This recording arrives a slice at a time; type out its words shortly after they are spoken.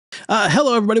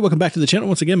Hello, everybody. Welcome back to the channel.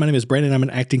 Once again, my name is Brandon. I'm an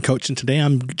acting coach, and today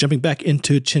I'm jumping back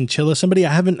into Chinchilla, somebody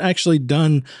I haven't actually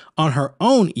done on her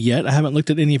own yet. I haven't looked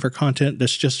at any of her content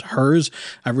that's just hers.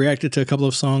 I've reacted to a couple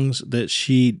of songs that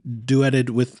she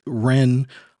duetted with Ren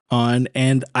on,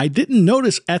 and I didn't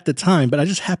notice at the time, but I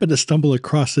just happened to stumble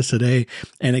across this today,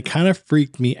 and it kind of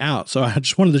freaked me out. So I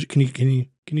just wanted to, can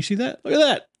you see that? Look at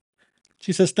that.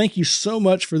 She says, "Thank you so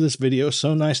much for this video.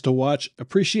 So nice to watch.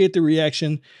 Appreciate the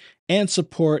reaction and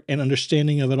support and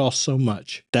understanding of it all so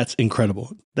much." That's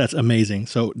incredible. That's amazing.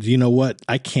 So do you know what?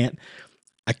 I can't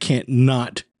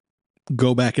not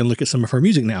go back and look at some of her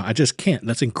music now. I just can't.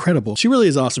 That's incredible. She really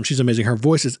is awesome. She's amazing. Her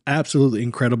voice is absolutely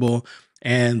incredible.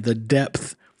 And the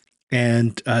depth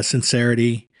and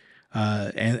sincerity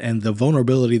and the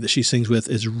vulnerability that she sings with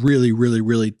is really, really,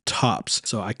 really tops.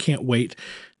 So I can't wait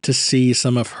to see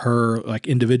some of her like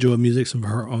individual music, some of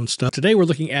her own stuff. Today we're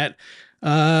looking at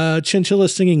Chinchilla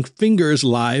singing Fingers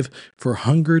live for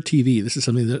Hunger TV. This is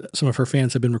something that some of her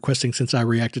fans have been requesting since I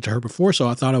reacted to her before, so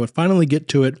I thought I would finally get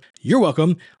to it. You're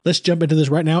welcome. Let's jump into this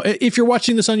right now. If you're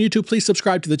watching this on YouTube, please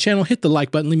subscribe to the channel, hit the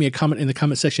like button, leave me a comment in the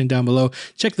comment section down below.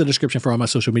 Check the description for all my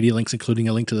social media links, including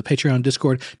a link to the Patreon,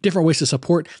 Discord. Different ways to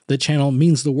support the channel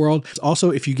means the world.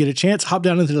 Also, if you get a chance, hop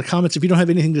down into the comments. If you don't have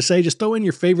anything to say, just throw in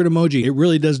your favorite emoji. It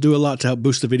really does do a lot to help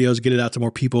boost the videos, get it out to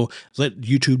more people, let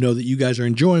YouTube know that you guys are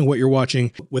enjoying what you're watching.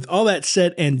 With all that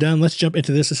said and done, let's jump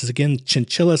into this. This is again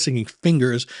Chinchilla singing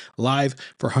Fingers live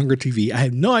for Hunger TV. I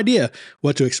have no idea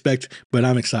what to expect, but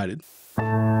I'm excited.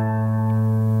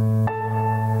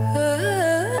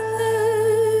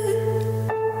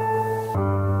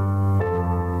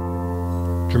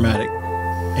 Dramatic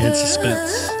and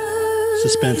suspense.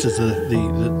 Suspense is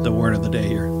the word of the day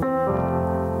here.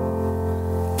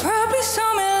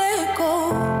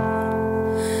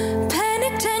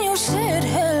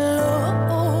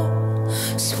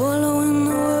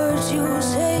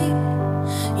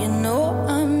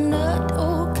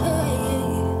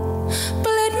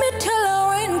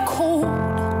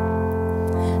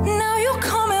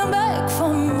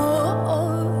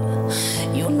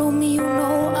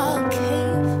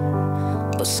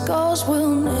 Scars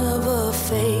will never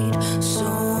fade, so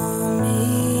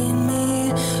meet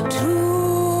me to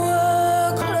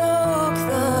a clock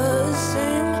the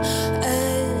same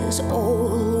as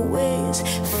always,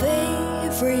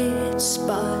 favorite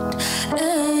spot.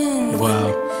 And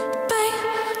wow.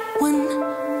 when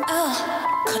I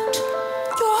cut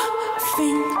your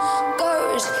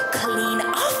fingers clean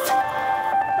off,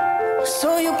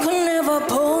 so you can never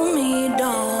pull me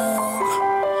down.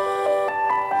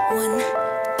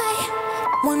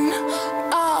 When I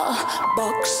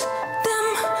box them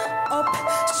up,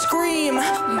 scream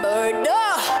murder.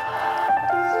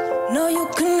 No, you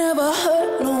can never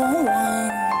hurt no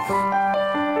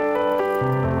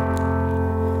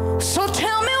one. So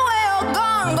tell me where you're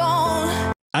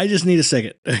gone. I just need a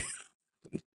second.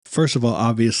 First of all,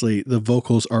 obviously, the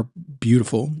vocals are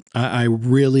beautiful. I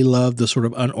really love the sort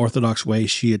of unorthodox way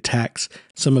she attacks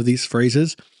some of these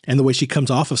phrases and the way she comes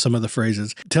off of some of the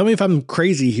phrases. Tell me if I'm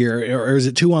crazy here, or is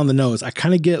it too on the nose? I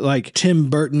kind of get like Tim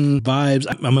Burton vibes.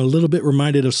 I'm a little bit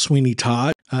reminded of Sweeney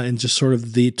Todd, and just sort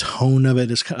of the tone of it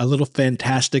is a little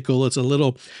fantastical. It's a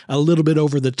little bit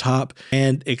over the top,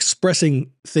 and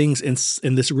expressing things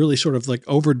in this really sort of like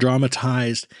over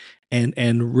dramatized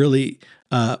and really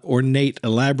ornate,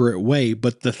 elaborate way.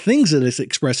 But the things that it's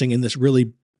expressing in this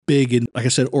really big and, like I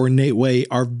said, ornate way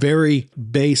are very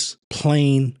base,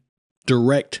 plain,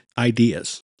 direct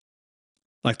ideas.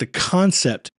 Like the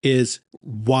concept is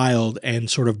wild and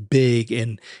sort of big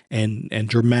and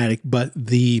dramatic, but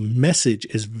the message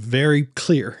is very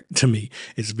clear to me.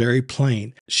 It's very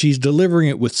plain. She's delivering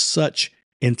it with such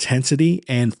intensity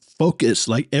and focus.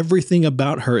 Like everything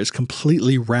about her is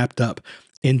completely wrapped up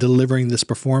in delivering this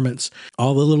performance.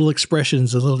 All the little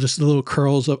expressions, just the little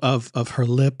curls of her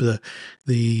lip,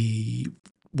 the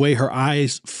way her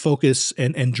eyes focus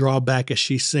and draw back as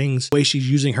she sings, the way she's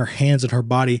using her hands and her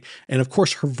body, and of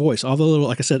course her voice, all the little,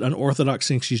 like I said, unorthodox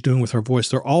things she's doing with her voice,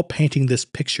 they're all painting this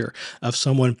picture of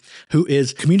someone who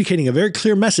is communicating a very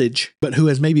clear message, but who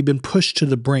has maybe been pushed to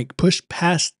the brink, pushed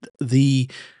past the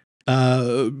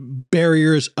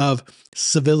barriers of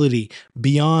civility,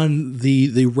 beyond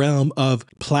the realm of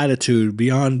platitude,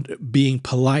 beyond being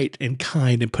polite and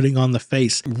kind and putting on the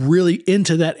face, really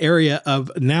into that area of,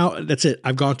 now that's it,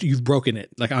 you've broken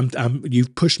it. Like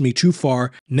you've pushed me too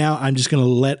far. Now I'm just going to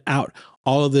let out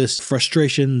all of this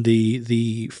frustration,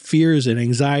 the fears and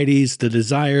anxieties, the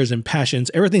desires and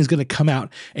passions. Everything's going to come out,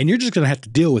 and you're just going to have to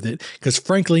deal with it, because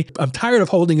frankly, I'm tired of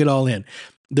holding it all in.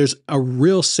 There's a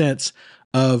real sense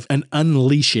of an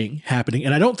unleashing happening.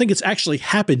 And I don't think it's actually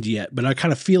happened yet, but I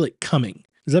kind of feel it coming.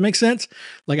 Does that make sense?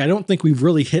 Like, I don't think we've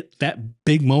really hit that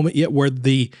big moment yet where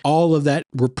all of that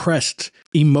repressed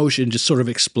emotion just sort of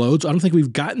explodes. I don't think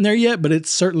we've gotten there yet, but it's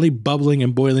certainly bubbling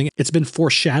and boiling. It's been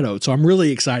foreshadowed. So I'm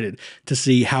really excited to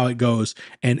see how it goes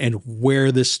and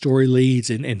where this story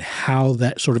leads and how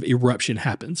that sort of eruption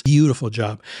happens. Beautiful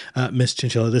job, Miss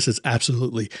Chinchilla. This is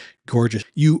absolutely gorgeous.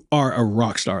 You are a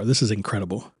rock star. This is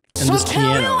incredible. And So this tell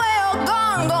me piano. where you're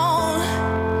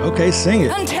gone. Okay, sing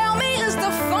it. And tell me, is the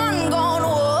fun gone?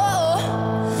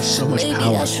 Whoa. There's so much Maybe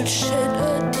power. I should shed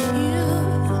a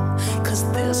tear,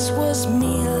 'cause this was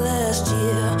me last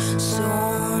year. So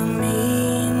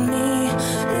mean me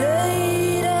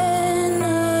late at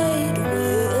night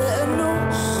where no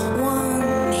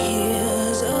one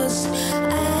hears us.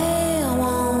 I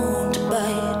won't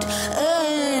bite,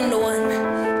 and one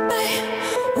by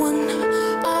one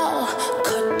I'll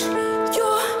cut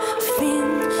your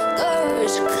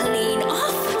fingers clean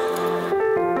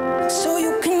off, so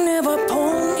you can never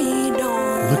pull me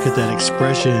down. Look at that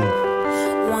expression.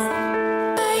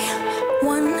 One by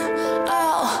one,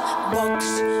 I'll box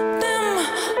them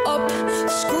up,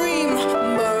 scream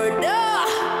murder.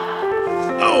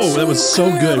 Oh, that was so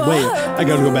good. Wait, I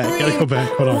gotta go back.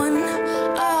 Hold on. One,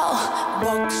 I'll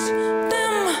box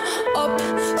them up,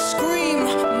 scream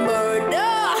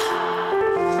murder,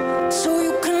 so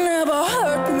you can never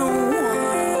hurt no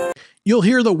one. You'll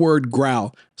hear the word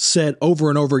growl said over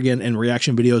and over again in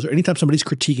reaction videos, or anytime somebody's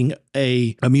critiquing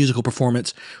a musical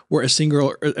performance where a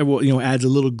singer adds a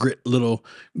little grit, little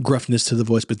gruffness to the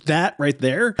voice. But that right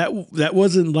there, that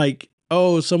wasn't like,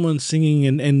 oh, someone's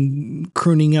singing and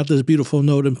crooning out this beautiful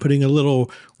note and putting a little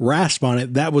rasp on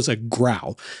it. That was a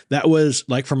growl. That was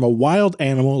like from a wild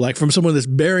animal, like from someone that's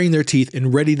baring their teeth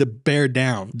and ready to bear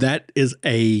down. That is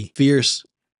a fierce,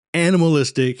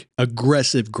 animalistic,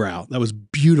 aggressive growl. That was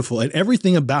beautiful. And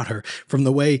everything about her, from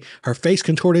the way her face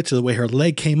contorted to the way her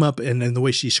leg came up and the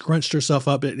way she scrunched herself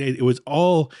up, it was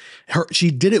all her. She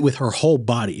did it with her whole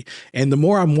body. And the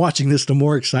more I'm watching this, the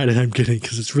more excited I'm getting,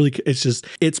 because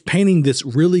it's painting this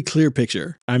really clear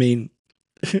picture. I mean,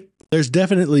 there's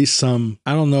definitely some,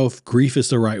 I don't know if grief is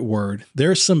the right word.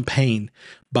 There's some pain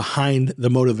behind the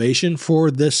motivation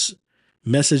for this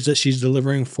message that she's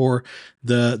delivering, for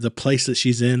the place that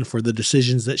she's in, for the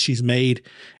decisions that she's made,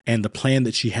 and the plan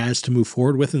that she has to move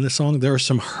forward with in the song. There is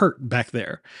some hurt back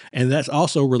there. And that's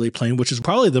also really plain, which is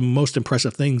probably the most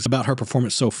impressive things about her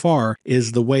performance so far,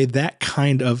 is the way that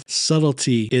kind of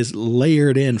subtlety is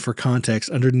layered in for context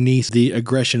underneath the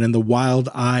aggression and the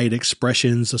wild-eyed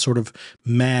expressions, the sort of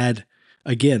mad,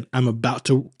 again, I'm about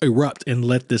to erupt and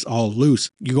let this all loose.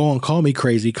 You go and call me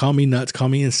crazy, call me nuts, call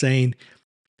me insane,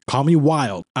 call me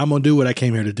wild. I'm going to do what I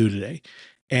came here to do today.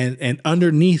 And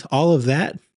underneath all of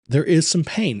that, there is some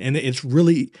pain, and it's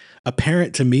really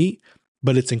apparent to me,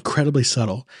 but it's incredibly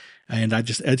subtle. And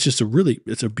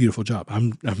it's a beautiful job.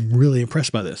 I'm really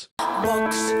impressed by this.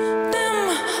 Box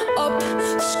them up,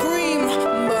 scream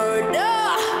murder,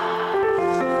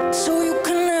 so you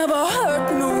can never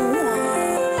hurt no one.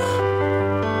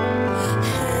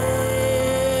 Hell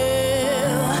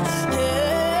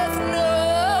hath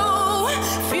no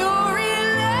fury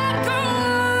like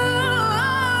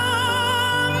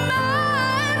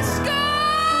my sky.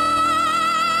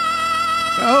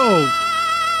 Oh,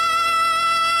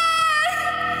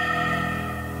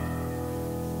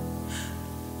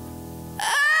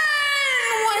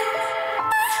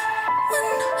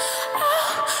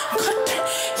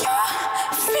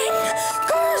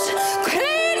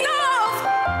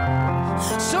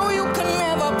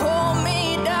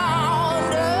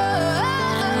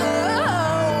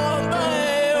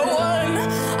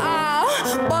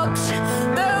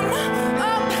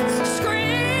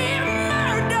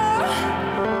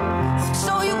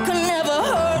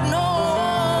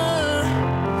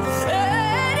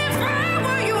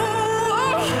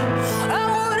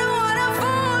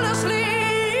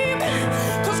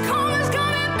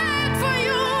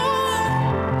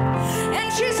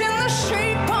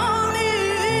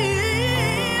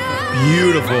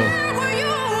 beautiful.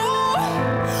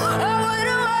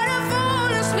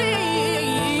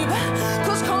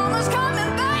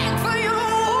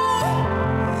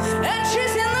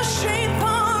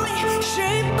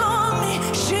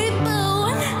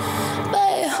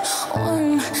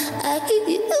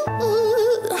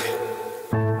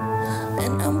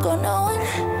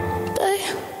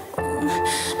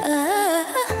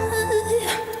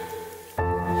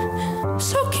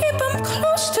 So keep 'em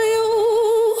close to you.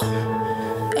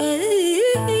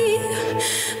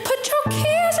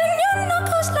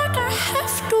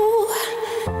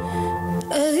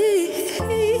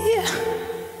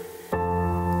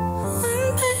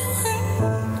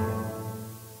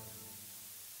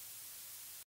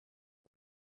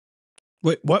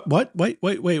 Wait, what? Wait.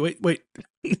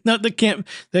 No, that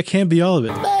can't be all of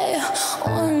it.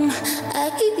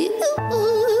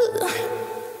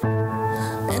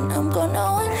 And I'm gonna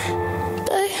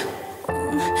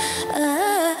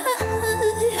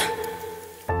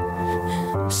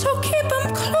so keep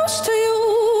them close to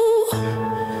you.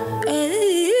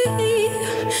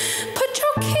 Put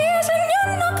your keys in your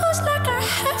knuckles like I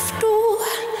have to.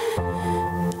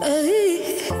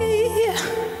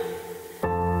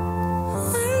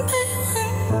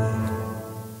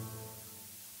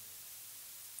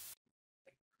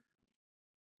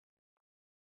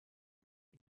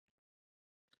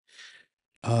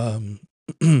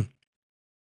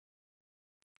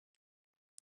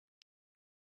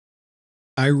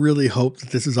 I really hope that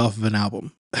this is off of an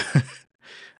album.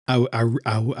 I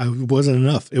wasn't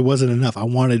enough. It wasn't enough. I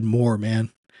wanted more,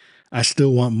 man. I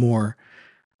still want more.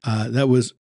 It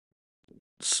was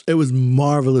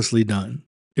marvelously done.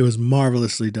 It was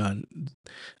marvelously done.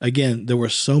 Again, there were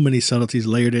so many subtleties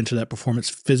layered into that performance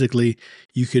physically.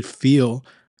 You could feel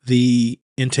the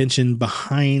intention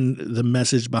behind the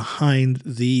message, behind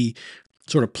the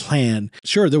sort of plan.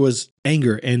 Sure, there was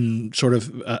anger and sort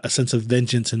of a sense of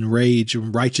vengeance and rage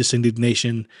and righteous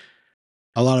indignation,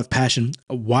 a lot of passion,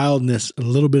 wildness, a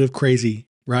little bit of crazy,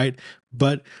 right?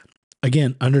 But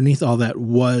again, underneath all that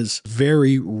was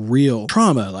very real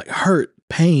trauma, like hurt,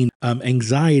 pain,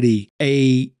 anxiety,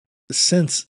 a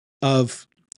sense of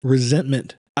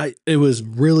resentment. It was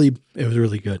really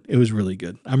good. It was really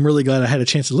good. I'm really glad I had a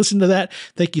chance to listen to that.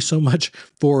 Thank you so much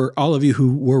for all of you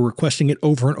who were requesting it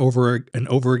over and over and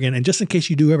over again. And just in case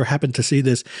you do ever happen to see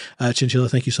this, Chinchilla,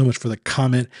 thank you so much for the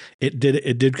comment. It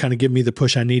did kind of give me the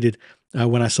push I needed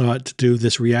when I saw it to do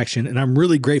this reaction. And I'm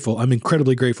really grateful. I'm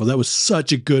incredibly grateful. That was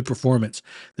such a good performance.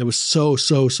 That was so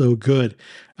good.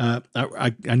 I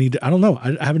need to, I don't know.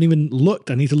 I haven't even looked.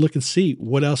 I need to look and see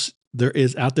what else there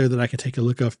is out there that I can take a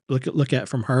look at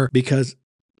from her, because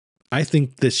I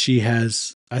think that she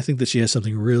has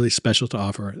something really special to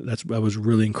offer. That was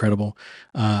really incredible.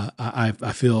 I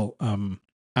feel, I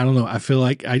don't know. I feel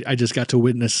like I just got to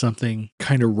witness something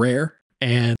kind of rare,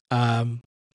 and I'm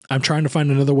trying to find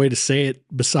another way to say it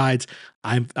besides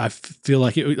I feel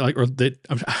like it like, or that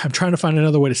I'm trying to find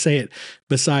another way to say it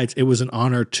besides it was an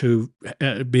honor to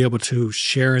be able to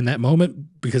share in that moment,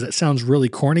 because it sounds really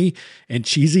corny and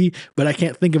cheesy, but I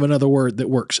can't think of another word that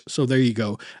works. So there you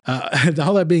go.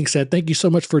 All that being said, thank you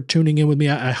so much for tuning in with me.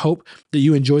 I hope that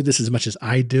you enjoyed this as much as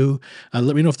I do.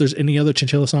 Let me know if there's any other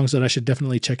Chinchilla songs that I should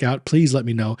definitely check out. Please let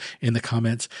me know in the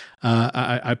comments.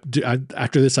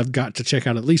 After this, I've got to check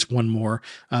out at least one more.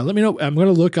 Let me know. I'll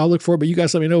look for it, but you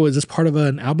guys let me know. Is this part of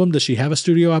an album? Does she have a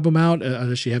studio album out?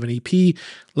 Does she have an EP?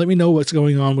 Let me know what's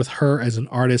going on with her as an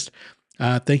artist.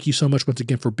 Thank you so much once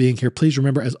again for being here. Please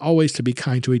remember, as always, to be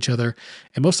kind to each other,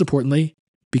 and most importantly,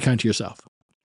 be kind to yourself.